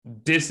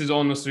this is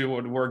honestly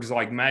what works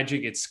like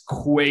magic. It's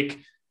quick.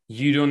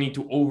 You don't need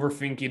to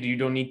overthink it. You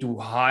don't need to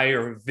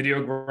hire a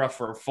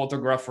videographer or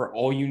photographer.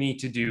 All you need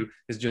to do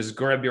is just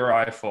grab your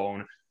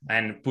iPhone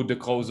and put the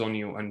clothes on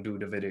you and do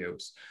the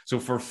videos. So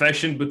for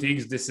fashion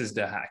boutiques, this is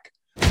the hack.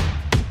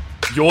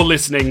 You're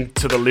listening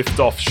to The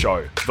Liftoff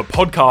Show, the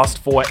podcast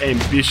for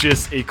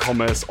ambitious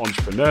e-commerce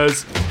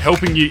entrepreneurs,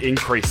 helping you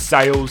increase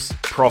sales,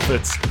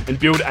 profits, and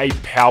build a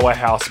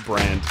powerhouse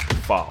brand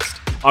fast.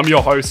 I'm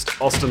your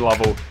host, Austin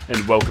Lovell,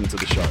 and welcome to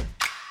the show.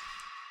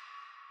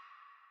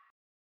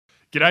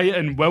 G'day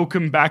and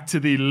welcome back to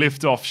the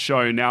Liftoff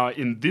Show. Now,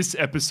 in this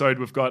episode,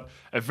 we've got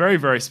a very,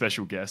 very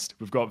special guest.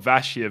 We've got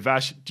Vash here.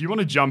 Vash, do you want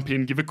to jump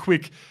in, give a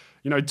quick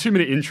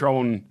 2-minute intro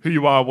on who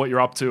you are, what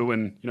you're up to,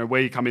 and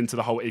where you come into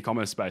the whole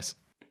e-commerce space?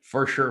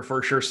 For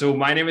sure. So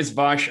my name is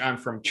Vash. I'm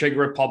from Czech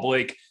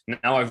Republic.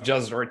 Now I've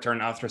just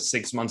returned after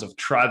 6 months of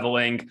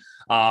traveling,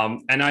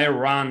 and I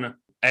run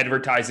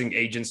advertising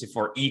agency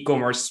for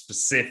e-commerce,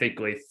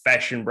 specifically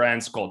fashion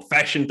brands called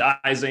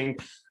Fashiontising.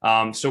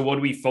 So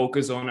what we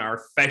focus on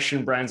are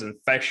fashion brands and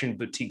fashion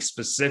boutiques,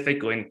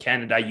 specifically in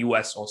Canada,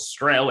 US,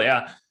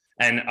 Australia.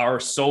 And our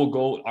sole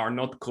goal are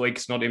not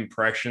clicks, not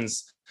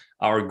impressions.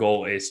 Our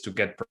goal is to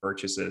get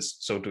purchases,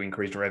 so to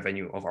increase the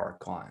revenue of our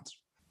clients.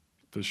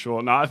 For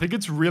sure. No, I think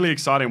it's really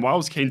exciting. Why I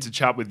was keen to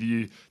chat with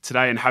you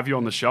today and have you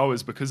on the show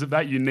is because of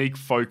that unique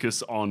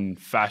focus on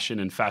fashion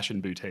and fashion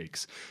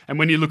boutiques. And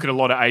when you look at a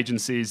lot of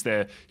agencies,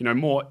 they're,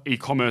 more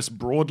e-commerce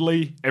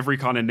broadly, every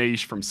kind of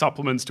niche from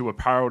supplements to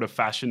apparel to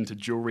fashion to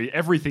jewelry,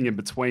 everything in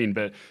between.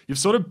 But you've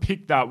sort of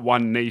picked that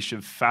one niche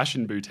of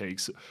fashion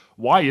boutiques.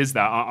 Why is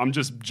that? I'm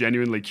just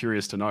genuinely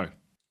curious to know.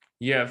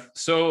 Yeah.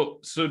 So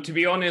to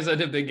be honest, at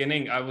the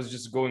beginning, I was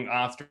just going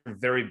after a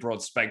very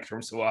broad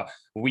spectrum. So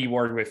we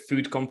work with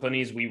food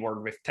companies, we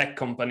work with tech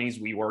companies,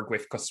 we work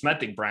with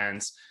cosmetic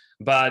brands,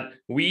 but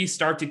we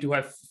started to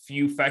have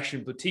few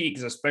fashion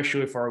boutiques,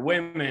 especially for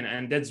women.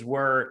 And that's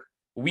where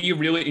we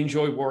really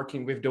enjoy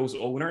working with those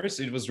owners.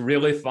 It was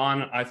really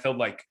fun. I felt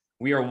like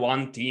we are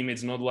one team.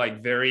 It's not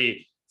like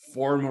very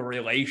formal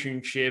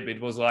relationship. It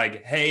was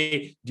like,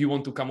 hey, do you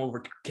want to come over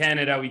to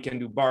Canada? We can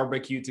do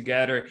barbecue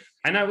together.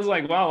 And I was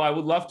like, wow, I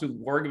would love to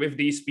work with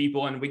these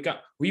people. And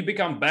we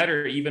become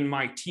better. Even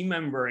my team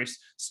members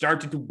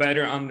started to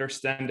better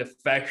understand the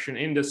fashion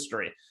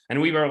industry.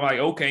 And we were like,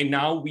 okay,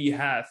 now we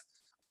have,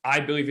 I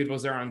believe it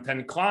was around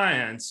 10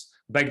 clients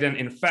back then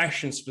in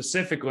fashion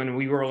specifically. And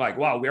we were like,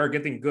 wow, we are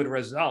getting good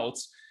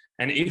results.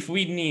 And if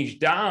we niche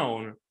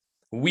down,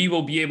 we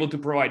will be able to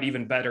provide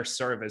even better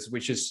service,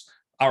 which is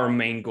our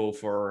main goal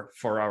for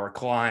our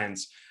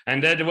clients.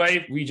 And that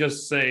way we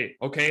just say,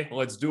 okay,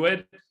 let's do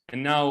it.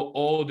 And now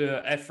all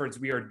the efforts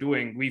we are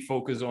doing, we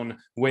focus on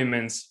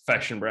women's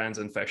fashion brands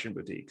and fashion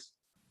boutiques.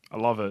 I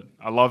love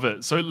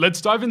it. So let's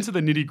dive into the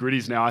nitty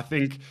gritties now. I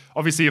think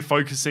obviously you're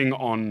focusing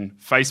on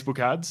Facebook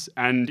ads.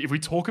 And if we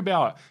talk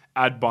about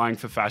ad buying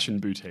for fashion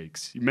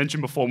boutiques, you mentioned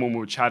before when we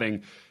were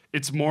chatting,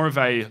 it's more of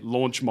a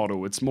launch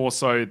model. It's more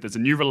so there's a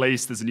new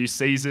release, there's a new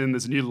season,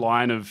 there's a new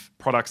line of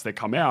products that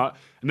come out,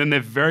 and then they're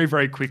very,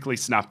 very quickly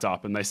snapped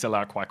up and they sell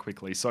out quite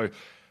quickly. So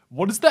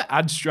what does the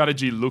ad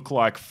strategy look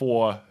like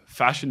for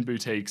fashion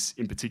boutiques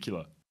in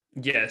particular?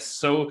 Yes.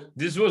 So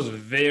this was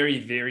very,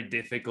 very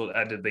difficult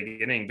at the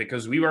beginning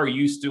because we were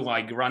used to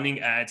like running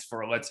ads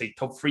for, let's say,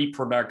 top 3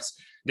 products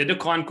that the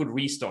client could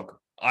restock,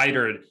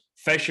 either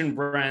fashion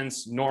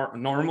brands,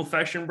 normal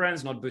fashion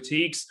brands, not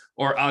boutiques,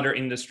 or other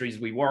industries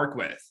we work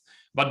with.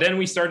 But then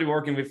we started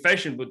working with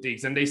fashion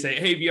boutiques and they say,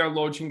 hey, we are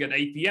launching at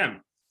 8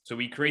 p.m. So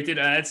we created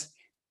ads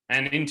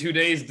and in 2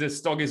 days, the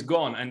stock is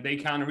gone and they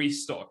can't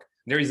restock.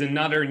 There is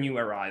another new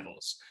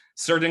arrivals.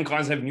 Certain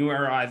clients have new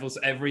arrivals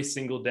every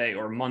single day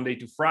or Monday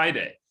to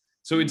Friday.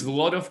 So it's a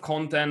lot of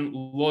content, a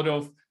lot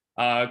of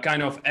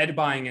kind of ad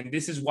buying. And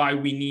this is why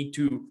we need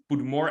to put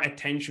more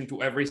attention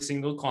to every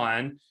single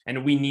client.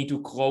 And we need to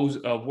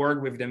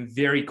work with them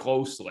very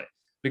closely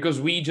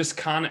because we just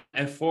can't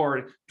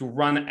afford to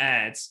run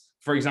ads,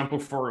 for example,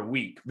 for a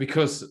week,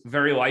 because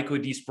very likely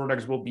these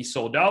products will be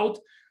sold out.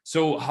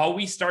 So how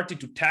we started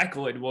to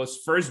tackle it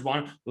was first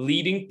one,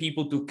 leading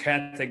people to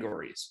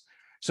categories.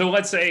 So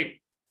let's say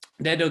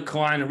that a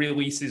client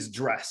releases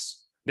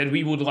dress that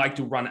we would like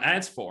to run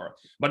ads for.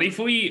 But if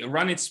we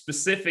run it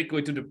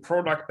specifically to the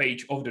product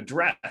page of the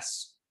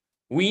dress,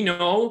 we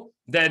know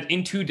that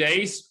in 2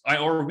 days,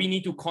 or we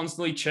need to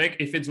constantly check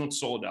if it's not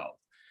sold out.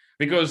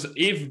 Because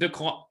if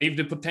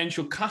the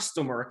potential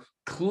customer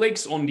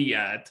clicks on the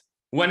ad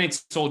when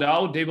it's sold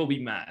out, they will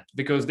be mad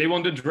because they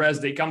want the dress,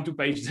 they come to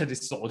page that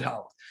is sold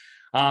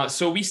out.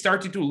 So we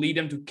started to lead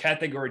them to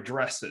category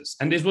dresses.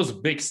 And this was a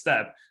big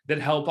step that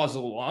helped us a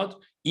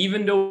lot.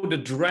 Even though the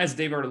dress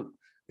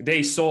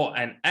they saw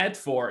an ad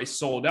for is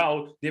sold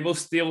out, they will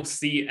still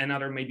see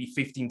another maybe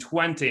 15,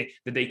 20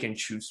 that they can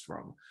choose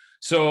from.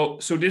 So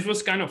this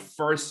was kind of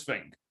first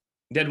thing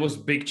that was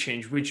big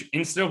change, which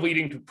instead of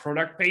leading to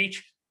product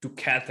page to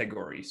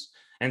categories.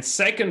 And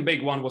second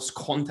big one was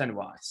content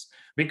wise,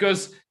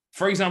 because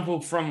for example,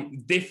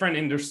 from different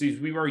industries,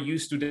 we were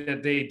used to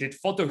that they did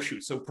photo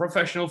shoots. So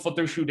professional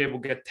photo shoot, they will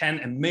get 10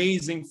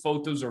 amazing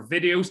photos or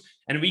videos,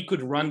 and we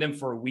could run them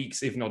for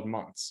weeks, if not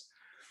months.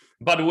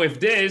 But with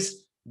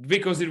this,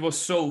 because it was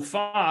so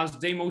fast,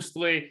 they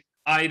mostly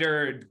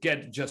either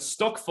get just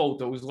stock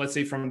photos, let's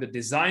say from the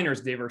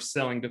designers they were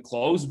selling the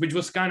clothes,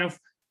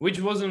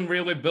 which wasn't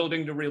really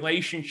building the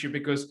relationship,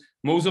 because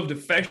most of the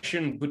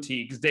fashion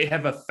boutiques, they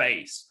have a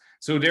face.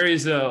 So there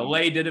is a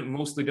lady,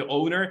 mostly the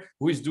owner,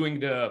 who is doing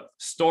the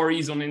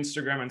stories on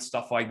Instagram and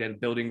stuff like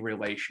that, building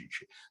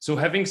relationship. So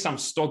having some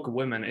stock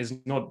women is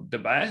not the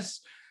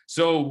best.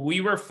 So we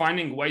were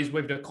finding ways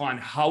with the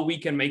client how we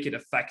can make it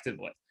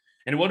effectively.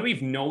 And what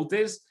we've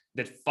noticed,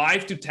 that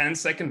 5 to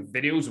 10-second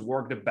videos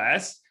work the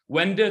best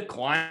when the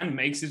client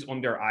makes it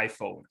on their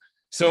iPhone.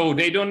 So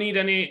they don't need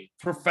any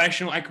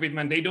professional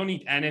equipment. They don't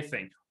need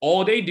anything.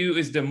 All they do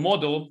is the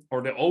model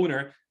or the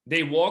owner,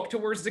 they walk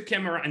towards the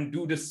camera and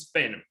do the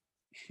spin.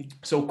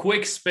 So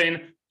quick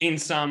spin in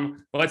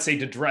some, let's say,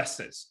 the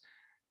dresses.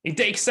 It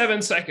takes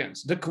 7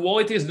 seconds. The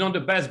quality is not the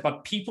best,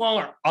 but people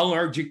are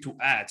allergic to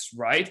ads,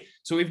 right?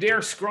 So if they are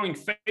scrolling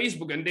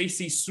Facebook and they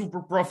see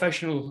super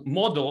professional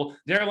model,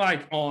 they're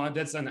like, oh,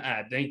 that's an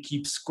ad. They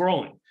keep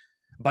scrolling.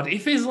 But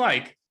if it's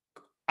like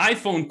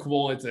iPhone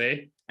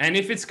quality, and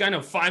if it's kind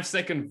of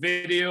 5-second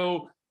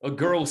video, a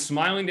girl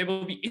smiling, they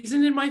will be,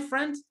 isn't it my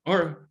friend?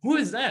 Or who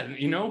is that?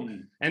 You know?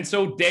 And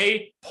so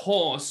they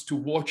pause to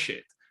watch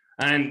it.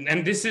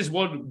 And this is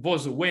what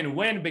was a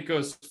win-win,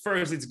 because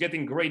first, it's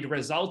getting great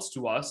results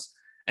to us.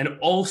 And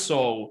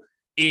also,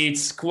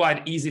 it's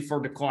quite easy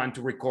for the client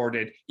to record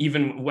it,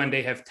 even when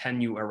they have 10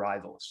 new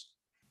arrivals.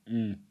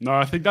 No,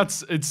 I think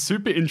it's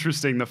super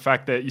interesting, the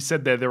fact that you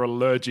said they're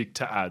allergic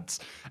to ads.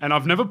 And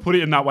I've never put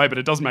it in that way, but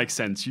it does make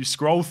sense. You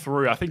scroll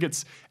through, I think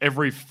it's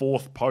every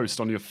fourth post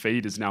on your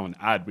feed is now an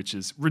ad, which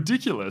is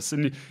ridiculous.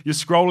 And you're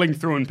scrolling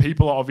through and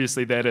people are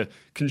obviously there to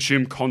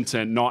consume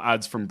content, not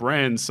ads from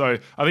brands. So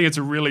I think it's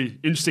a really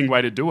interesting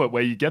way to do it,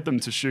 where you get them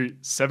to shoot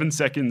 7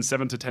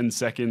 to 10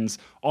 seconds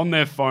on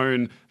their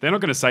phone. They're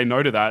not going to say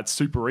no to that. It's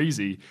super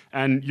easy.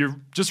 And you're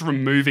just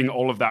removing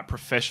all of that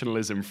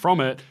professionalism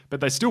from it,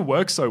 but they still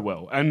work so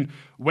well. And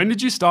when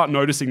did you start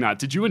noticing that?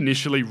 Did you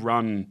initially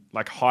run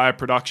like higher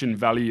production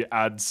value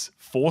ads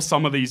for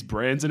some of these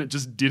brands and it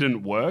just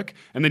didn't work,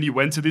 and then you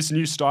went to this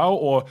new style,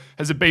 or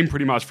has it been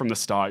pretty much from the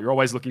start? You're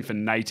always looking for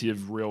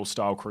native, real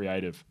style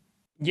creative.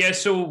 Yeah,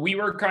 so we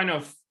were kind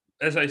of,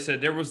 as I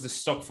said, there was the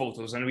stock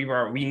photos and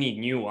we need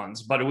new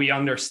ones, but we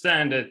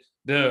understand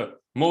that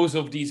most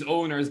of these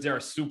owners, they are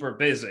super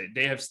busy.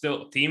 They have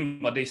still a team,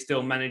 but they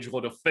still manage a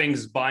lot of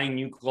things, buying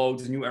new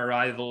clothes, new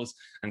arrivals,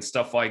 and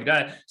stuff like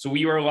that. So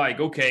we were like,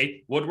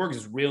 okay, what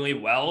works really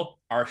well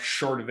are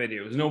short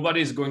videos.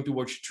 Nobody's going to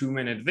watch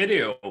 2-minute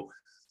video,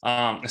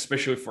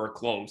 especially for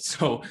clothes.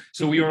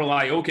 So we were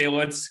like, okay,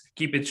 let's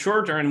keep it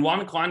shorter. And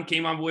one client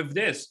came up with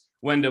this.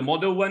 When the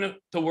model went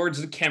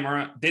towards the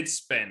camera, did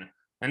spin,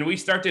 and we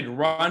started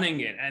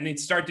running it, and it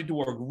started to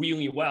work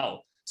really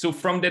well. So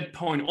from that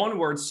point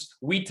onwards,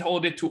 we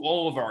told it to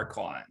all of our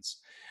clients.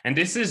 And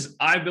this is,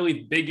 I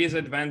believe, biggest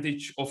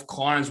advantage of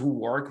clients who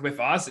work with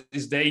us,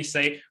 is they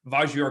say,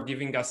 Vaj, you are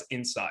giving us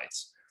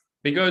insights.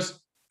 Because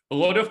a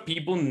lot of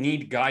people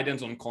need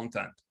guidance on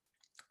content.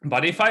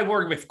 But if I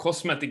work with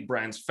cosmetic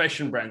brands,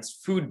 fashion brands,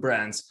 food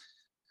brands,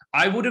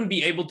 I wouldn't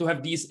be able to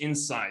have these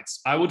insights.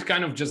 I would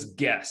kind of just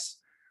guess.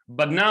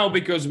 But now,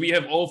 because we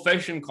have all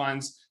fashion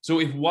clients, so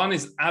if one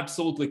is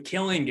absolutely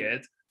killing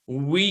it,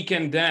 we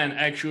can then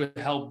actually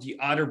help the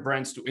other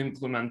brands to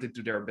implement it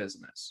to their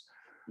business.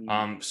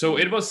 So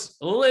it was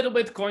a little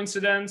bit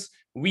coincidence.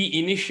 We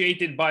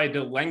initiated by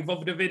the length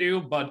of the video,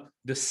 but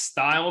the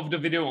style of the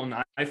video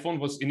on iPhone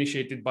was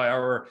initiated by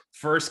our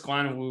first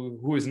client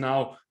who has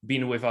now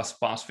been with us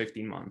past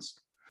 15 months.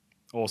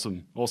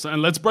 Awesome.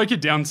 And let's break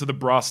it down to the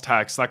brass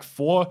tacks. Like,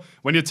 for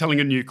when you're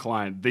telling a new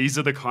client, these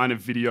are the kind of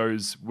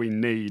videos we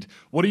need,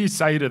 what do you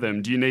say to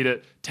them? Do you need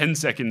it 10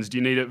 seconds? Do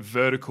you need it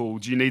vertical?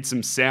 Do you need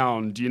some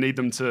sound? Do you need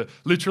them to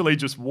literally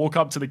just walk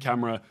up to the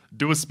camera,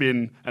 do a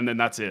spin, and then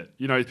that's it?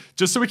 You know,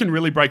 just so we can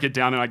really break it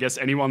down. And I guess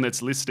anyone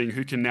that's listening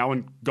who can now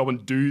go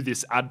and do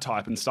this ad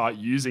type and start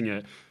using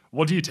it,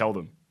 what do you tell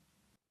them?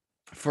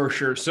 For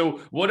sure. So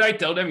what I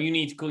tell them, you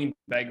need clean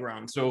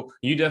background. So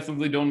you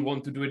definitely don't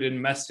want to do it in a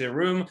messy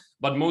room,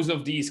 but most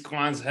of these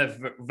clients have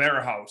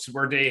warehouse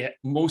where they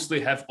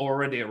mostly have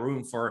already a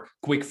room for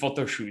quick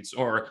photo shoots,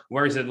 or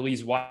where is at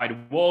least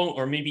wide wall,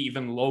 or maybe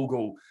even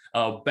logo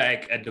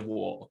back at the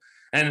wall.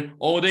 And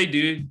all they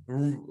do,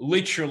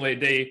 literally,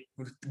 they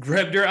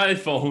grab their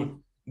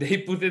iPhone, they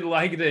put it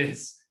like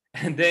this,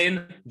 and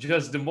then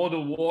just the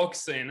model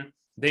walks in,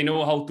 they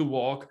know how to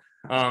walk,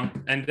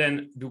 and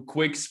then do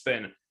quick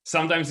spin.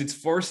 Sometimes it's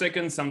 4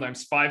 seconds,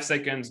 sometimes 5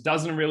 seconds,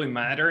 doesn't really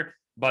matter,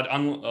 but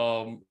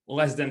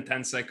less than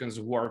 10 seconds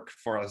work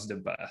for us the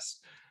best.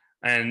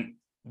 And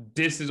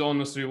this is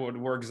honestly what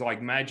works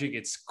like magic.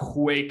 It's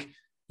quick.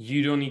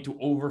 You don't need to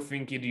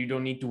overthink it. You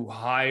don't need to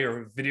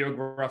hire a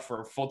videographer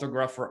or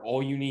photographer.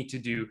 All you need to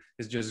do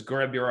is just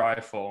grab your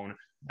iPhone,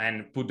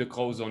 and put the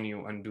clothes on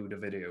you and do the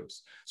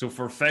videos. So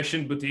for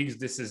fashion boutiques,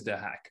 this is the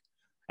hack.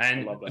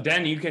 And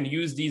then you can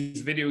use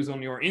these videos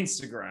on your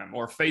Instagram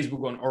or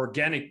Facebook on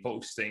organic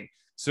posting.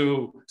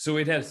 So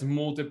it has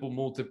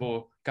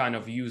multiple kind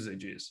of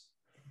usages.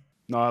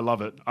 No, I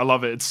love it. I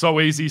love it. It's so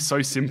easy,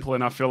 so simple,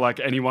 and I feel like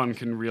anyone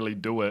can really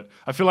do it.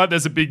 I feel like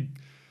there's a big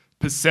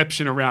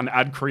perception around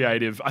ad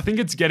creative. I think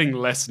it's getting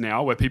less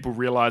now where people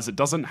realize it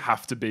doesn't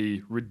have to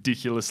be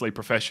ridiculously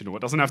professional. It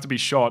doesn't have to be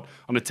shot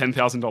on a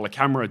 $10,000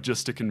 camera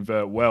just to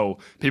convert well.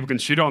 People can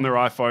shoot it on their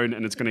iPhone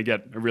and it's going to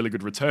get a really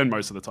good return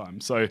most of the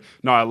time. So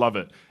no, I love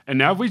it. And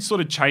now we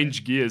sort of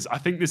change gears. I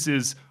think this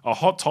is a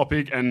hot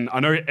topic and I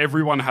know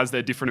everyone has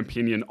their different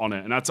opinion on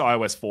it, and that's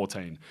iOS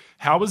 14.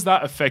 How has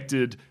that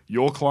affected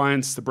your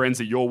clients, the brands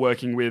that you're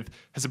working with?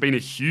 Has it been a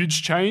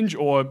huge change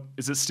or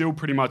is it still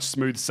pretty much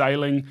smooth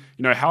sailing?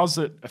 How's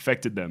it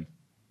affected them?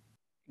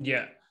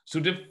 Yeah.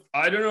 So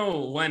I don't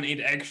know when it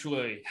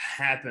actually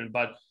happened,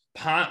 but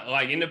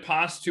like in the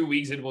past 2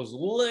 weeks, it was a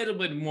little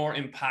bit more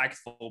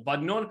impactful,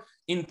 but not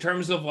in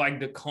terms of like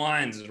the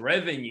client's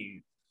revenue.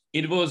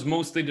 It was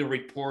mostly the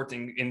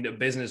reporting in the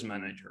business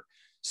manager.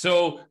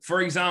 So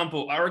for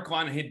example, our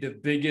client hit the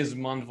biggest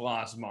month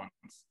last month,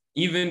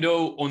 even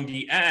though on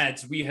the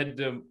ads, we had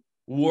the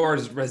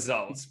worst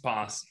results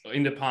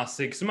in the past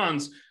 6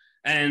 months.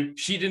 And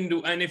she didn't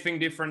do anything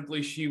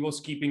differently. She was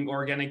keeping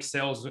organic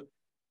sales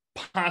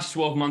past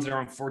 12 months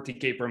around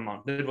 40K per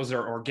month. That was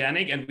our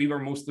organic, and we were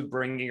mostly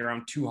bringing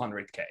around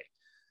 200K.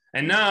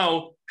 And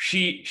now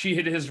she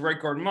hit his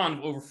record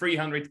month over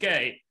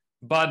 300K,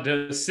 but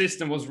the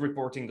system was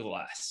reporting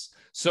less.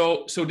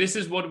 So this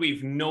is what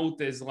we've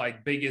noticed,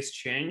 like biggest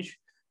change.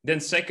 Then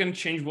second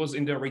change was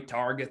in the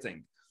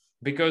retargeting,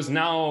 because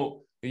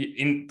now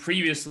in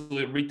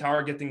previously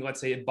retargeting,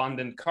 let's say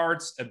abandoned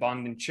carts,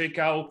 abandoned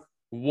checkout,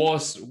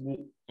 was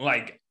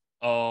like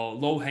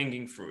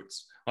low-hanging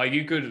fruits. Like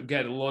you could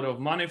get a lot of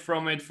money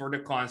from it for the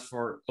clients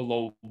for a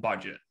low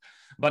budget.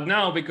 But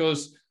now,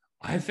 because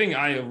I think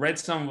I read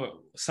somewhere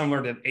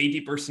that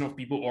 80% of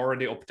people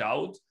already opt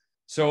out.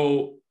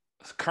 So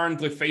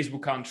currently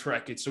Facebook can't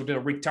track it. So the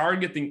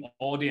retargeting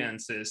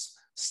audiences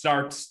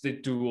starts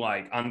to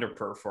like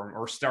underperform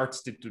or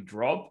starts to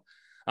drop.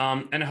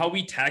 And how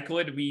we tackle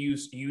it, we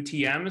use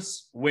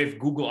UTMs with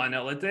Google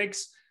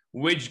Analytics,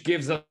 which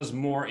gives us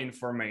more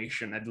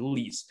information. At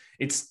least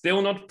it's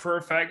still not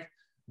perfect,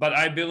 but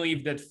I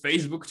believe that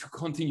Facebook to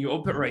continue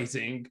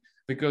operating,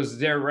 because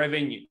their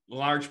revenue,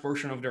 large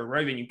portion of their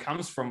revenue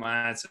comes from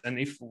ads. And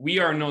if we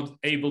are not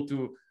able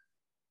to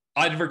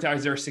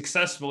advertise there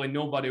successfully,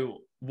 nobody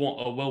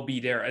will be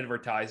there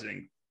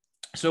advertising.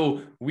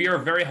 So we are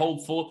very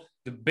hopeful.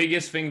 The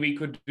biggest thing we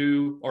could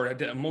do, or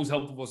the most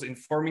helpful, was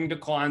informing the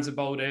clients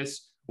about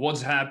this,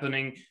 what's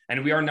happening.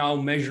 And we are now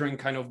measuring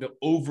kind of the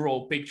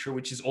overall picture,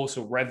 which is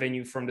also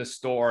revenue from the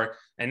store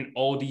and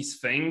all these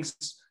things.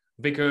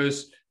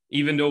 Because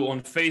even though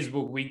on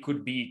Facebook, we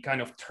could be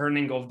kind of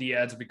turning off the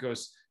ads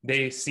because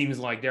they seems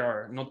like they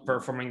are not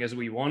performing as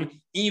we want,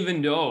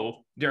 even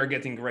though they're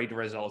getting great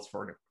results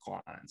for the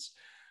clients.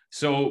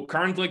 So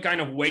currently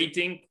kind of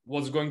waiting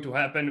what's going to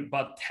happen,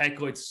 but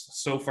tackle it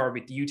so far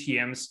with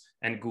UTMs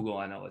and Google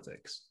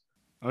Analytics.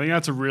 I think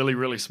that's a really,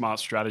 really smart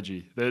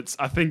strategy.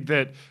 I think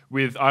that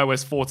with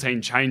iOS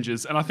 14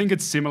 changes, and I think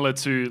it's similar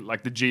to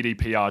like the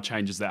GDPR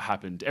changes that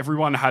happened.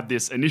 Everyone had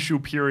this initial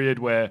period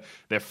where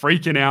they're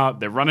freaking out,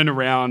 they're running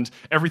around,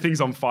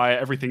 everything's on fire,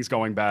 everything's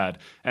going bad.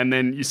 And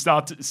then it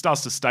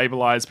starts to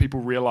stabilize. People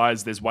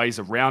realize there's ways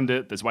around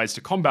it. There's ways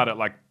to combat it,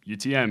 like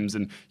UTMs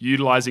and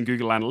utilizing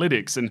Google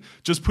Analytics and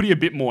just putting a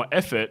bit more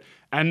effort.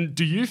 And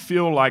do you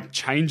feel like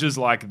changes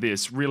like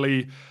this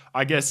really,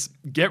 I guess,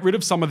 get rid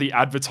of some of the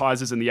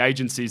advertisers and the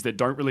agencies that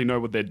don't really know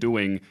what they're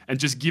doing and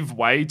just give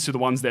way to the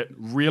ones that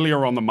really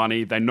are on the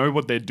money, they know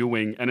what they're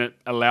doing, and it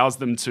allows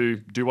them to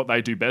do what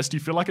they do best? Do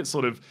you feel like it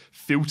sort of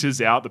filters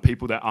out the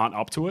people that aren't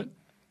up to it?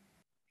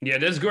 Yeah,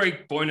 that's a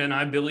great point, and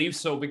I believe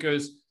so,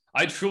 because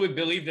I truly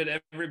believe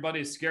that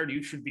everybody is scared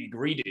you should be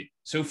greedy.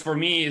 So for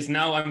me, is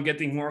now I'm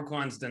getting more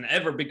clients than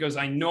ever because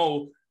I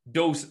know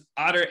those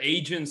other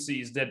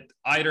agencies that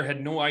either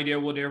had no idea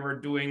what they were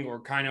doing or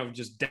kind of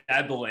just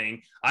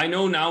dabbling, I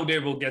know now they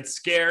will get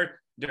scared.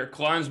 Their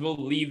clients will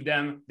leave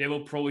them. They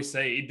will probably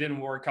say it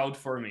didn't work out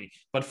for me.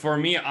 But for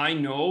me, I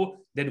know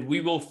that we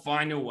will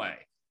find a way.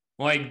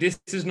 Like this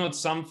is not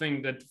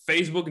something that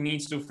Facebook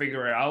needs to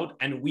figure out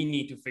and we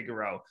need to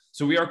figure out.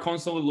 So we are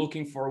constantly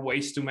looking for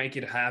ways to make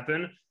it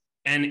happen.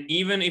 And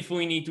even if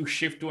we need to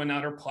shift to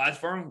another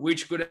platform,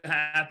 which could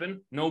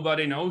happen,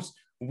 nobody knows,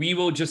 we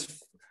will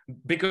just,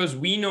 because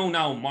we know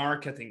now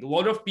marketing. A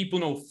lot of people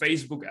know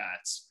Facebook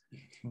ads,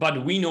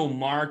 but we know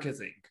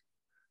marketing.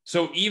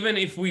 So even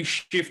if we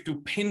shift to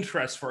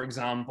Pinterest, for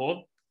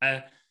example,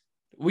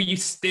 we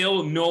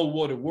still know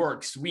what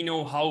works. We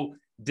know how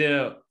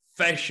the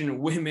fashion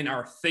women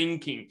are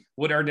thinking,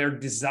 what are their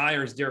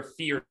desires, their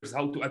fears,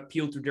 how to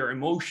appeal to their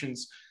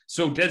emotions.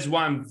 So that's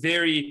why I'm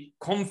very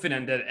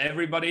confident that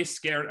everybody is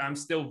scared. I'm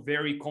still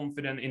very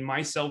confident in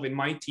myself, in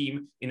my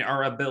team, in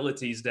our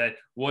abilities, that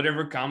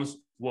whatever comes,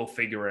 we'll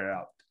figure it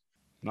out.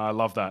 No, I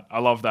love that. I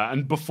love that.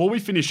 And before we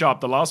finish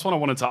up, the last one I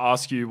wanted to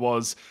ask you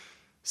was,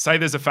 say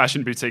there's a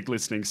fashion boutique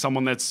listening,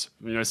 someone that's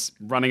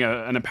running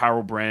an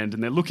apparel brand,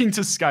 and they're looking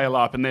to scale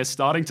up, and they're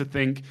starting to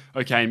think,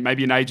 okay,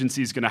 maybe an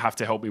agency is going to have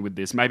to help me with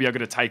this. Maybe I've got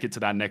to take it to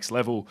that next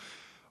level.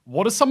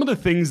 What are some of the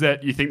things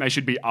that you think they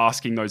should be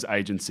asking those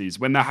agencies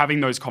when they're having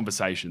those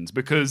conversations?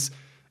 Because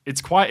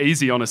it's quite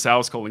easy on a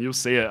sales call, and you'll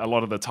see it a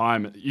lot of the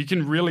time. You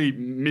can really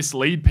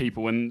mislead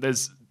people, and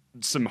there's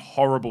some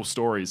horrible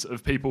stories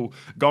of people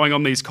going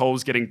on these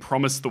calls getting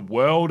promised the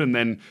world, and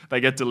then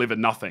they get delivered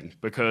nothing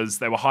because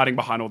they were hiding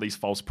behind all these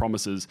false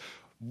promises.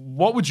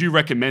 What would you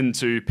recommend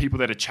to people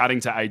that are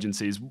chatting to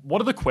agencies?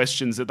 What are the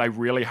questions that they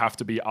really have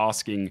to be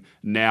asking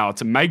now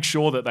to make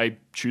sure that they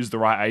choose the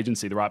right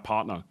agency, the right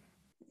partner?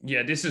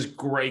 Yeah, this is a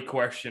great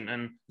question.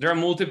 And there are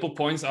multiple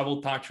points I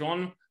will touch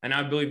on. And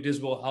I believe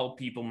this will help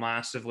people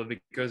massively,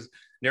 because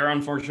there are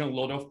unfortunately a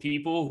lot of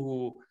people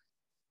who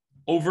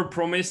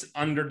overpromise,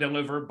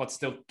 underdeliver, but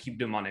still keep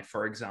the money,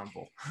 for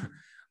example.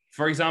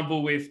 For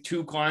example, with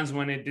 2 clients,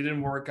 when it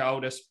didn't work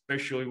out,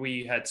 especially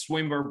we had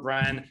swimwear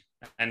brand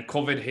and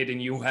COVID hit in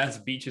US,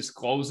 beaches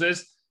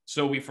closes.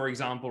 So we, for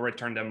example,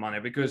 returned their money,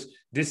 because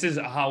this is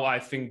how I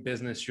think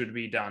business should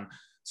be done.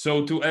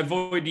 So to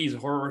avoid these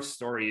horror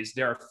stories,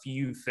 there are a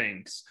few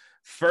things.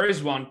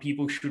 First one,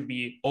 people should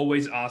be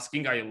always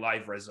asking, are you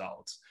live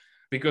results?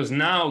 Because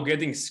now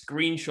getting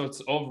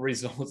screenshots of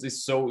results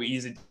is so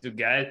easy to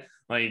get.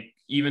 Like,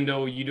 even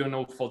though you don't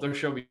know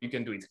Photoshop, you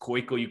can do it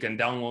quickly. You can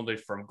download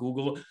it from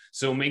Google.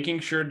 So making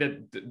sure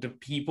that the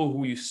people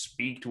who you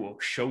speak to will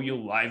show you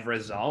live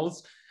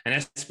results. And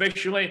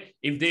especially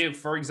if they,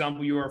 for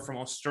example, you are from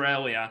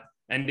Australia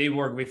and they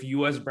work with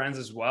US brands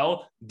as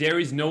well, there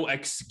is no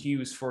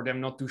excuse for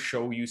them not to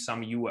show you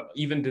some US,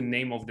 even the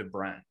name of the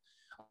brand.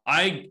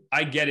 I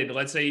get it.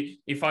 Let's say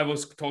if I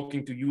was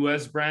talking to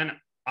US brand,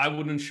 I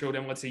wouldn't show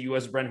them, let's say,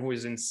 US brand who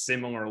is in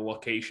similar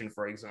location,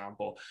 for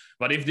example.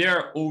 But if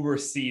they're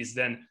overseas,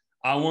 then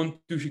I want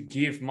to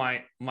give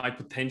my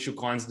potential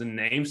clients the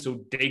name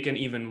so they can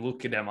even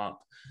look them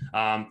up.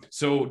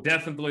 So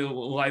definitely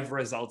live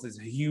results is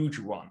a huge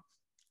one.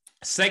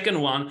 Second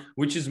one,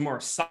 which is more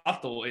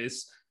subtle,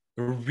 is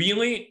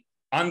really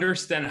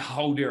understand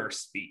how they are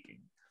speaking.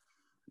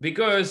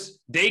 Because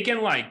they can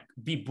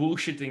be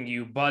bullshitting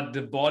you, but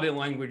the body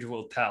language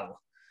will tell.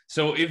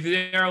 So if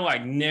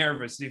they're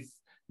nervous, if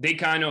they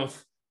kind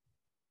of,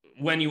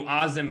 when you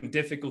ask them a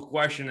difficult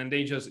question and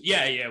they just,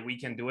 yeah, we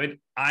can do it,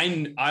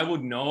 I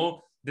would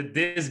know that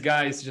this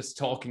guy is just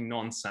talking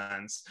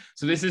nonsense.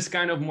 So this is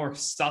kind of more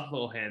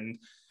subtle hint.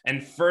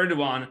 And third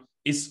one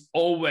is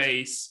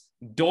always,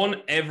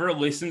 don't ever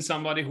listen to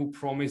somebody who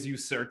promises you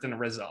certain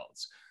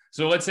results.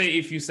 So let's say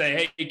if you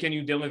say, hey, can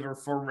you deliver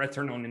for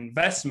return on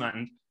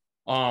investment?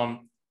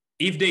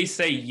 If they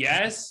say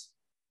yes,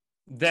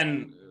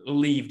 then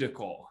leave the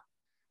call,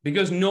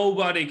 because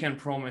nobody can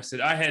promise it.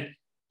 I had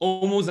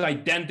almost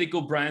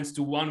identical brands.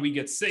 To one, we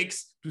get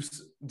 6, to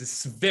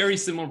this very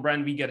similar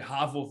brand, we get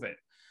half of it.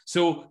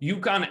 So you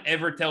can't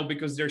ever tell,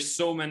 because there's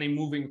so many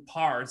moving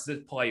parts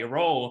that play a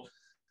role,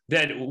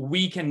 that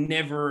we can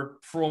never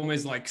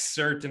promise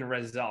certain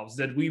results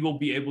that we will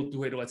be able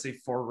to hit, let's say,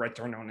 for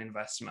return on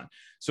investment.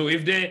 So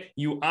if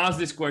you ask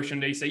this question,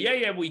 they say,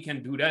 yeah, we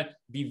can do that,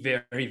 be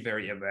very,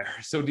 very aware.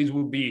 So these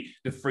would be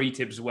the 3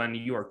 tips when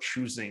you are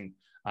choosing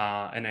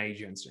an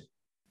agency.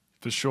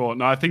 For sure.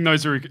 No, I think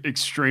those are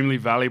extremely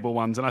valuable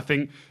ones. And I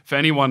think for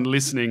anyone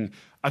listening,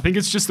 I think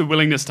it's just the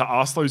willingness to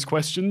ask those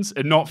questions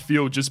and not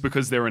feel just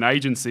because they're an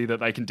agency that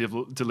they can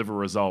deliver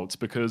results,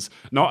 because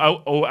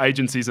not all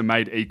agencies are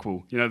made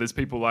equal. There's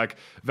people like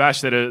Vash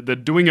that they're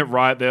doing it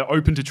right. They're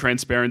open to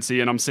transparency.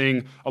 And I'm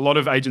seeing a lot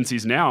of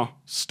agencies now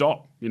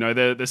stop.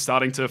 They're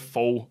starting to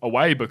fall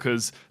away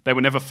because they were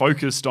never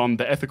focused on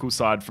the ethical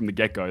side from the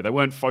get-go. They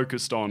weren't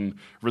focused on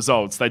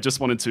results. They just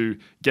wanted to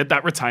get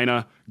that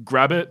retainer,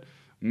 grab it,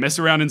 mess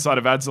around inside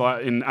of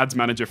Ads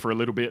Manager for a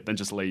little bit, then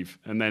just leave.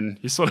 And then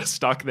you're sort of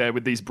stuck there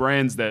with these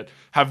brands that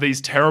have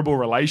these terrible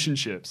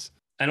relationships.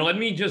 And let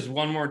me just,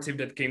 one more tip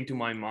that came to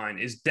my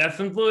mind is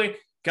definitely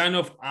kind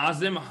of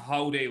ask them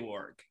how they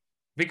work.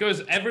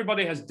 Because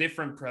everybody has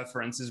different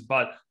preferences.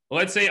 But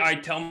let's say I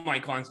tell my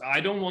clients,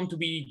 I don't want to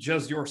be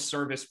just your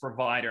service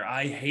provider.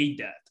 I hate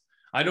that.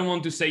 I don't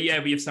want to say,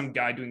 yeah, we have some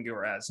guy doing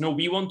your ads. No,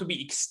 we want to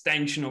be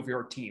extension of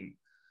your team.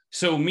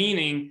 So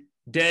meaning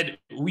that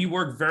we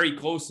work very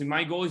closely.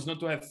 My goal is not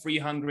to have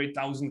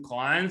 300,000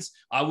 clients.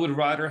 I would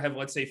rather have,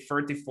 let's say,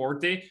 30,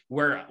 40,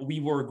 where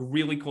we work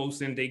really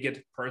closely and they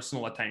get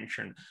personal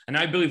attention. And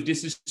I believe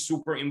this is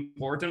super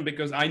important,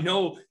 because I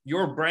know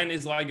your brand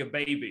is like a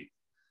baby.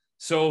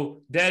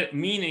 So that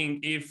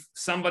meaning if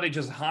somebody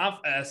just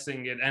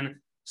half-assing it and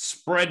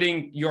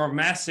spreading your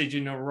message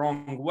in a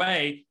wrong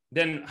way,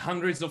 then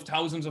hundreds of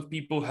thousands of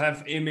people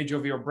have image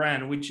of your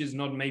brand, which is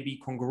not maybe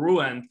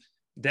congruent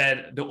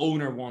that the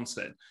owner wants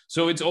it.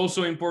 So it's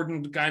also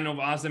important to kind of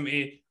ask them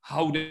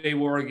how they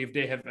work, if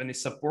they have any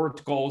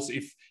support calls,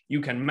 if you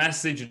can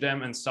message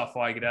them and stuff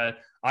like that.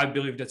 I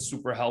believe that's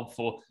super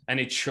helpful, and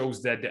it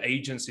shows that the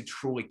agency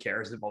truly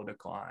cares about the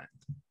client.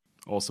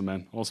 Awesome,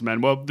 man. Awesome, man.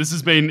 Well, this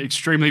has been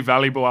extremely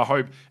valuable. I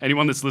hope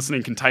anyone that's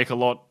listening can take a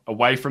lot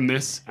away from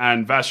this.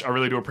 And Vash, I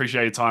really do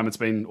appreciate your time. It's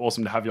been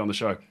awesome to have you on the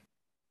show.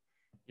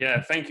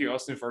 Yeah, thank you,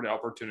 Austin, for the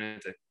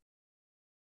opportunity.